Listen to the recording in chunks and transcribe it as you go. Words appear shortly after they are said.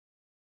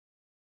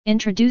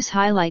Introduce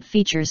highlight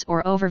features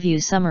or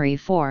overview summary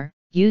for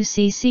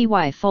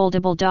UCCY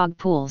Foldable Dog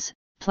Pools,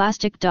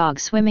 Plastic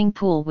Dog Swimming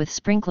Pool with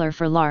Sprinkler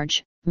for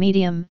large,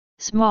 medium,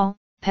 small,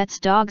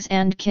 pets, dogs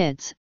and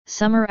kids,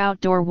 summer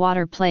outdoor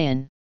water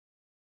play-in.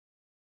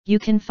 You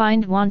can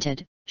find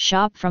wanted,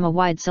 shop from a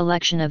wide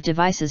selection of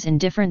devices in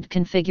different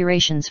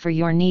configurations for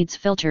your needs,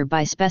 filter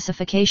by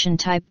specification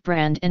type,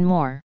 brand and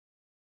more.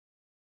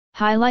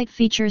 Highlight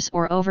features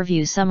or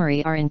overview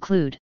summary are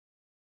include: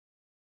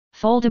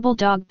 foldable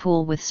dog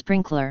pool with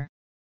sprinkler.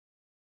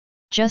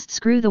 Just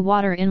screw the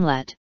water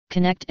inlet,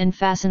 connect and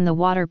fasten the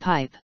water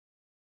pipe.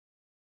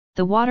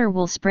 The water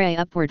will spray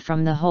upward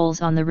from the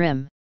holes on the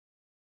rim.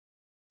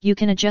 You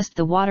can adjust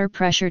the water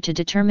pressure to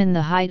determine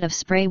the height of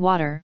spray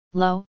water,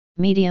 low,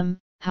 medium,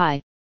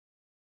 high.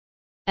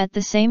 At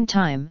the same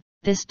time,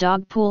 this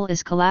dog pool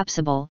is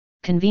collapsible,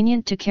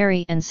 convenient to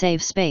carry and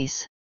save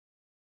space.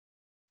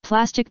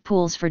 Plastic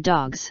pools for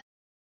dogs.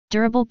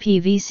 Durable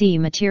PVC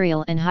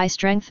material and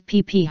high-strength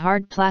PP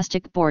hard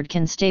plastic board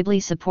can stably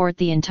support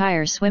the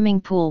entire swimming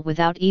pool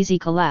without easy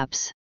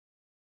collapse.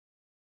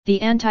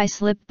 The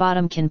anti-slip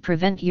bottom can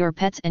prevent your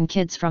pets and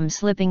kids from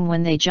slipping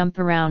when they jump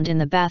around in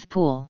the bath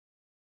pool.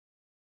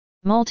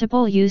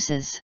 Multiple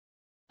uses.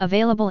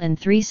 Available in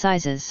 3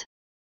 sizes.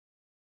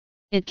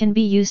 It can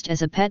be used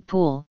as a pet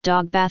pool,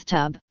 dog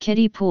bathtub,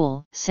 kiddie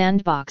pool,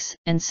 sandbox,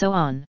 and so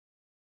on.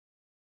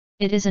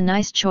 It is a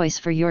nice choice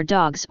for your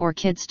dogs or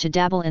kids to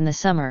dabble in the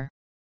summer.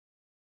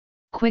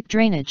 Quick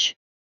drainage.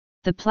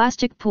 The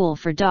plastic pool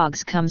for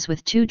dogs comes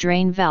with 2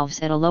 drain valves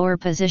at a lower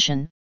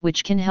position,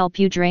 which can help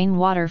you drain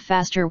water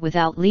faster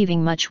without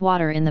leaving much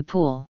water in the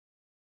pool.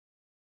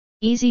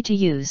 Easy to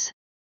use.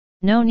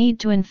 No need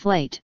to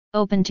inflate,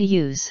 open to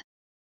use.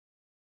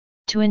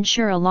 To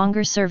ensure a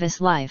longer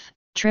service life,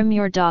 trim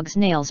your dog's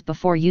nails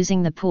before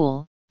using the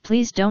pool.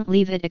 Please don't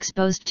leave it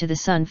exposed to the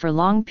sun for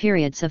long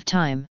periods of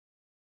time.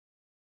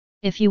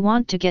 If you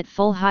want to get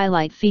full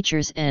highlight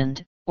features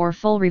or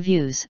full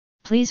reviews,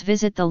 please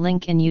visit the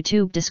link in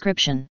YouTube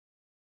description.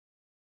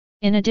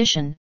 In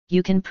addition,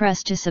 you can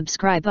press to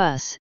subscribe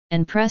us,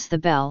 and press the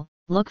bell,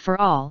 look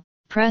for all,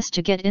 press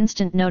to get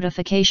instant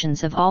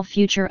notifications of all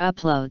future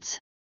uploads.